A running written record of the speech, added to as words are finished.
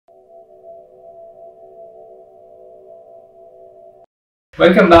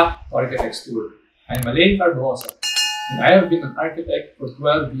Welcome back to Architect's Tour. I'm Alain Carbosa, and I have been an architect for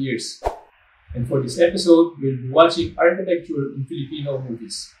 12 years. And for this episode, we'll be watching architecture in Filipino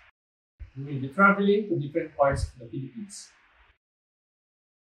movies. We will be traveling to different parts of the Philippines.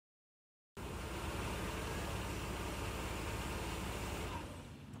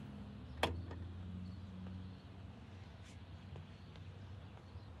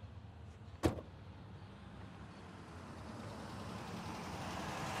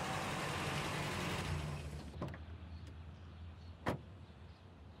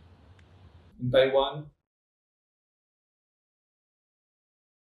 In Taiwan,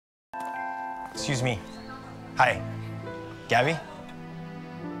 Excuse me. Hi. Gabby?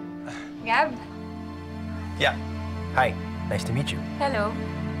 Gab? Yeah. Hi. Nice to meet you. Hello.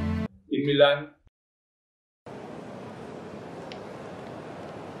 in Milan,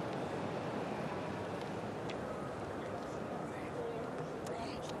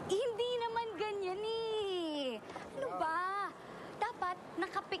 Hindi naman ganyan eh. Ano ba? Dapat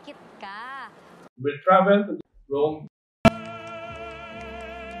nakapikit ka. we will travel to Rome,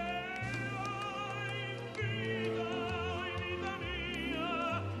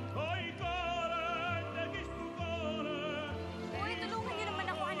 Uy, tulungan niyo naman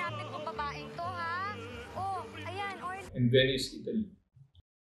ako hanapin tong babaeng to, ha? Oh, ayan, and Venice, Italy.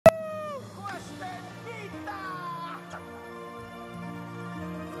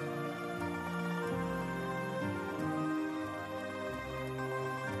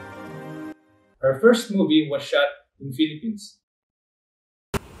 Her first movie was shot in Philippines.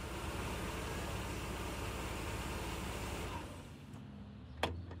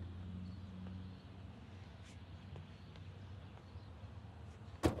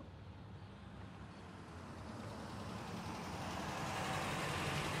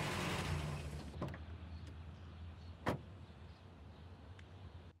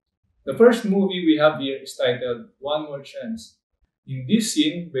 The first movie we have here is titled One More Chance. In this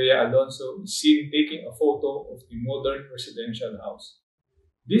scene, Bea Alonso is seen taking a photo of a modern residential house.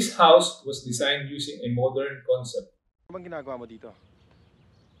 This house was designed using a modern concept, Ano bang ginagawa mo dito?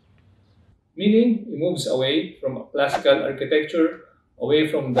 meaning it moves away from classical architecture, away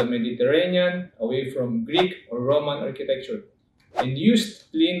from the Mediterranean, away from Greek or Roman architecture, and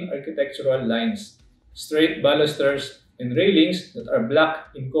used clean architectural lines, straight balusters, and railings that are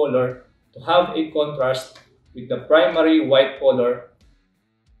black in color to have a contrast with the primary white color.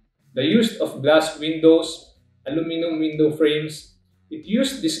 The use of glass windows, aluminum window frames. It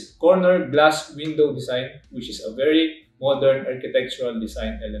used this corner glass window design, which is a very modern architectural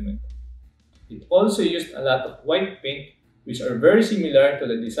design element. It also used a lot of white paint, which are very similar to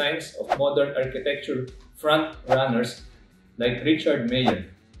the designs of modern architecture front runners like Richard Mayer.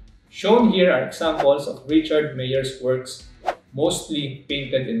 Shown here are examples of Richard Mayer's works, mostly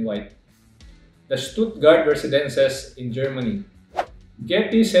painted in white. The Stuttgart residences in Germany,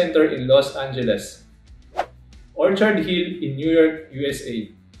 Getty Center in Los Angeles, Orchard Hill in New York,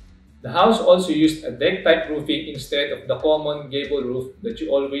 USA. The house also used a deck-type roofing instead of the common gable roof that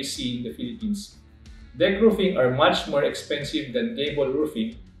you always see in the Philippines. Deck roofing are much more expensive than gable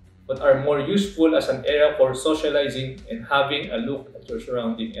roofing, but are more useful as an area for socializing and having a look at your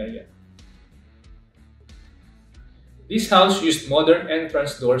surrounding area. This house used modern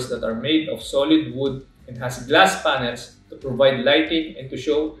entrance doors that are made of solid wood and has glass panels to provide lighting and to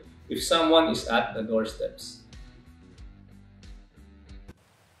show if someone is at the doorsteps.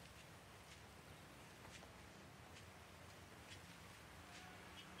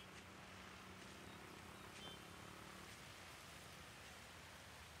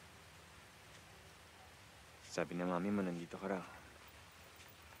 Sabi ng mami mo, nandito ka raw.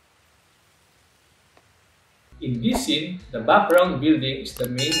 In this scene, the background building is the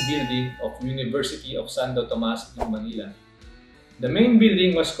main building of University of Santo Tomas in Manila. The main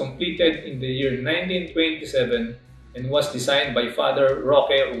building was completed in the year 1927 and was designed by Father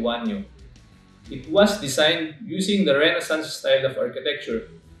Roque Uwanyo. It was designed using the Renaissance style of architecture.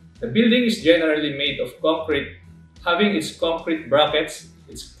 The building is generally made of concrete, having its concrete brackets,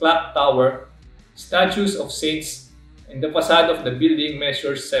 its clock tower, statues of saints, and the facade of the building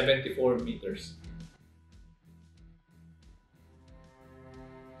measures 74 meters.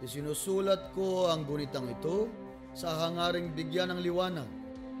 Isinusulat ko ang gunitang ito sa hangaring bigyan ng liwanag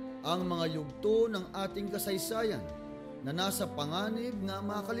ang mga yugto ng ating kasaysayan na nasa panganib na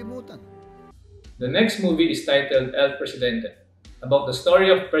makalimutan. The next movie is titled El Presidente, about the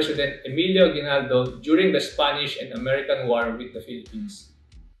story of President Emilio Aguinaldo during the Spanish and American War with the Philippines.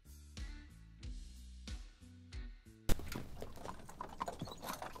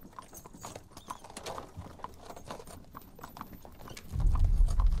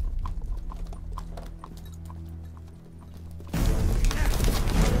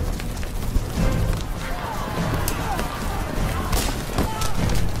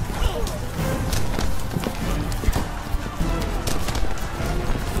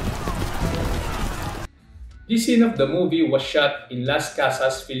 This scene of the movie was shot in Las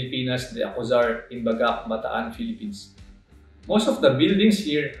Casas Filipinas de Acuzar in Bagac, Bataan, Philippines. Most of the buildings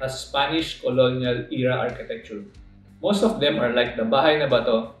here has Spanish colonial era architecture. Most of them are like the Bahay na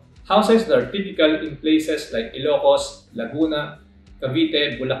Bato, houses that are typical in places like Ilocos, Laguna,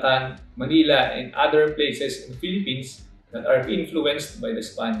 Cavite, Bulacan, Manila, and other places in the Philippines that are influenced by the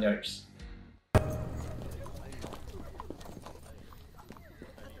Spaniards.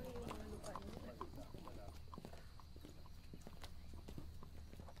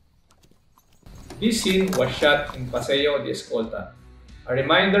 This scene was shot in Paseo de Escolta, a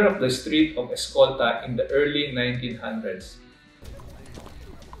reminder of the street of Escolta in the early 1900s.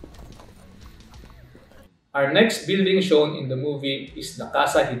 Our next building shown in the movie is the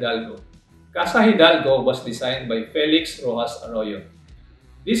Casa Hidalgo. Casa Hidalgo was designed by Felix Rojas Arroyo.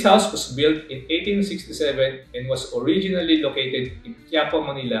 This house was built in 1867 and was originally located in Quiapo,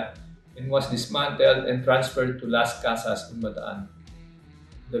 Manila, and was dismantled and transferred to Las Casas in Bataan.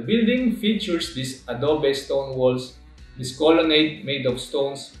 The building features these adobe stone walls, this colonnade made of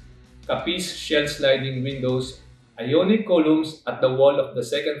stones, Capiz shell sliding windows, ionic columns at the wall of the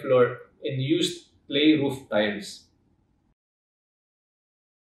second floor, and used clay roof tiles.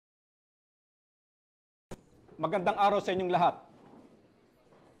 Magandang araw sa inyong lahat.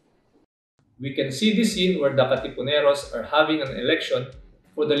 We can see this scene where the Katipuneros are having an election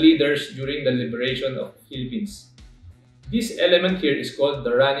for the leaders during the liberation of the Philippines. This element here is called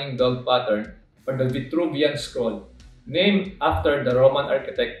the running dog pattern or the Vitruvian scroll, named after the Roman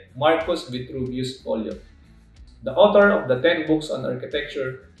architect Marcus Vitruvius Pollio. The author of the 10 books on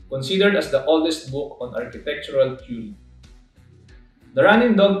architecture, considered as the oldest book on architectural theory. The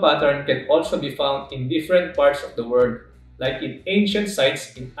running dog pattern can also be found in different parts of the world, like in ancient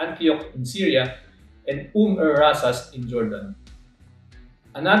sites in Antioch in Syria and Rasas in Jordan.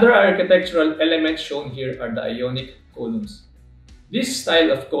 Another architectural element shown here are the ionic columns. This style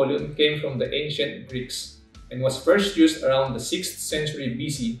of column came from the ancient Greeks and was first used around the 6th century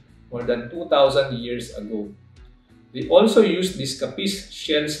BC, more than 2,000 years ago. They also used this Capiz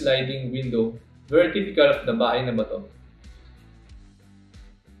shell sliding window, very typical of the Bahay na Bato.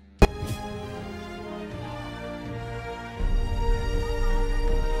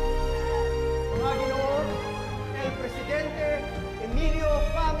 Mga Ginoo, El Presidente Emilio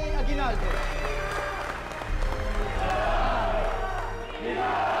Fami Aguinaldo.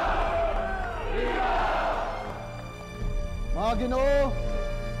 Mga Ginoo,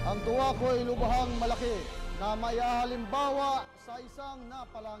 ang tuwa ko ay lubhang malaki na maihalimbawa sa isang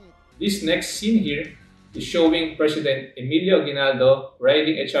napalangit. This next scene here is showing President Emilio Aguinaldo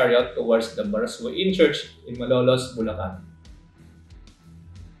riding a chariot towards the Baraswain Church in Malolos, Bulacan.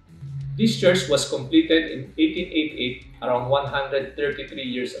 This church was completed in 1888, around 133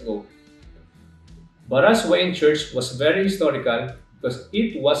 years ago. Baraswain Church was very historical because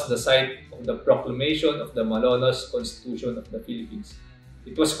it was the site of the proclamation of the Malolos Constitution of the Philippines.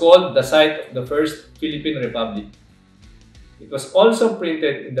 It was called the site of the first Philippine Republic. It was also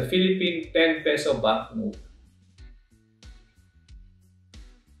printed in the Philippine 10 peso banknote.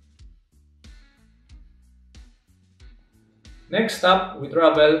 Next up, we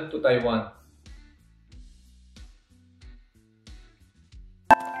travel to Taiwan.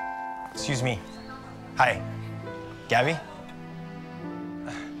 Excuse me. Hi. Gabby?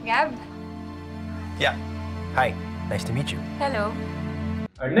 Gab? Yeah. Hi. Nice to meet you. Hello.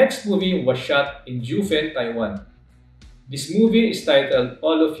 Our next movie was shot in Jiufen, Taiwan. This movie is titled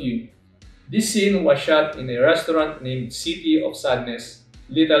All of You. This scene was shot in a restaurant named City of Sadness,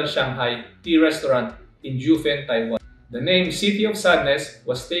 Little Shanghai Tea Restaurant in Jiufen, Taiwan. The name City of Sadness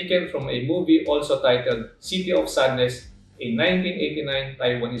was taken from a movie also titled City of Sadness, a 1989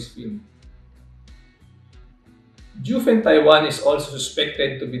 Taiwanese film. Jiufen, Taiwan is also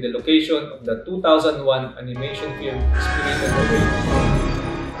suspected to be the location of the 2001 animation film Spirited Away.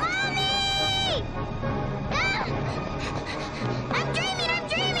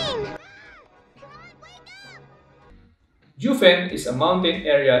 Jiufen is a mountain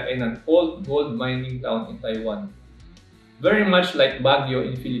area and an old gold mining town in Taiwan, very much like Baguio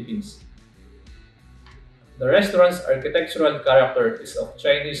in Philippines. The restaurant's architectural character is of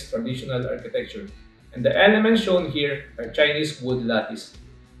Chinese traditional architecture, and the elements shown here are Chinese wood lattice.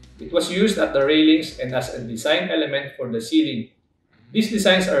 It was used at the railings and as a design element for the ceiling. These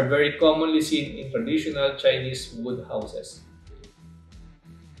designs are very commonly seen in traditional Chinese wood houses.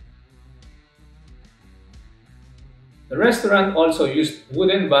 The restaurant also used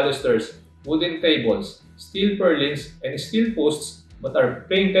wooden balusters, wooden tables, steel purlins, and steel posts but are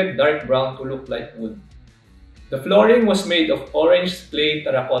painted dark brown to look like wood. The flooring was made of orange clay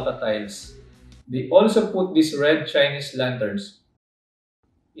terracotta tiles. They also put these red Chinese lanterns.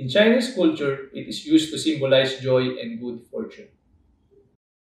 In Chinese culture, it is used to symbolize joy and good fortune.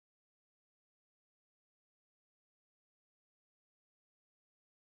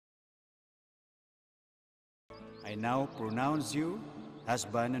 I now pronounce you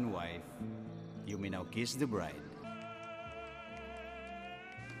husband and wife. You may now kiss the bride.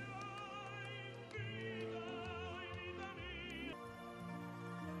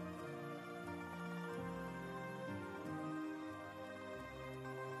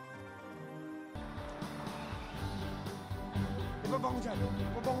 Ibabango dyan.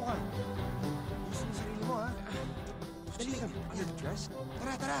 Ibabango ka. Gusto mo sarili mo, ha? Dali. You're dressed?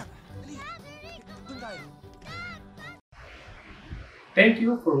 Tara, tara. Dali. Doon tayo. Thank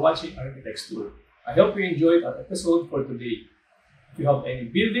you for watching Architects Tour. I hope you enjoyed our episode for today. If you have any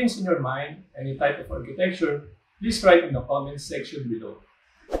buildings in your mind, any type of architecture, please write in the comments section below.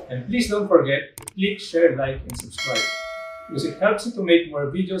 And please don't forget to click, share, like, and subscribe, because it helps me to make more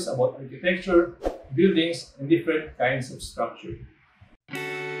videos about architecture, buildings, and different kinds of structure.